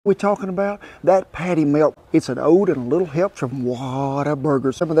we're talking about? That patty melt. It's an ode and a little help from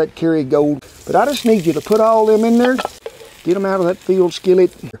Whataburger. Some of that Kerrygold. But I just need you to put all them in there. Get them out of that field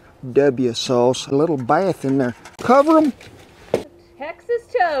skillet. W sauce. A little bath in there. Cover them. Texas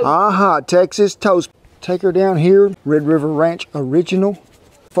toast. Texas toast. Take her down here. Red River Ranch Original.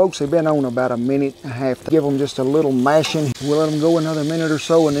 Folks, they've been on about a minute and a half. Give them just a little mashing. We'll let them go another minute or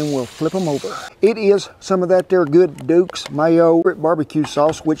so, and then we'll flip them over. It is some of that there good Duke's mayo barbecue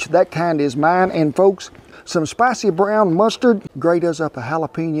sauce, which that kind is mine. And folks, some spicy brown mustard. Grate us up a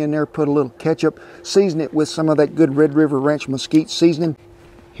jalapeno in there. Put a little ketchup. Season it with some of that good Red River Ranch mesquite seasoning.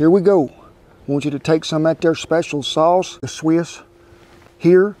 Here we go. I want you to take some of that there special sauce, the Swiss.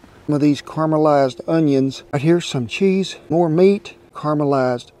 Here, some of these caramelized onions. Right here, some cheese, more meat.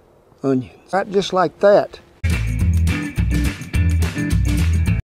 Caramelized onions. Right, just like that.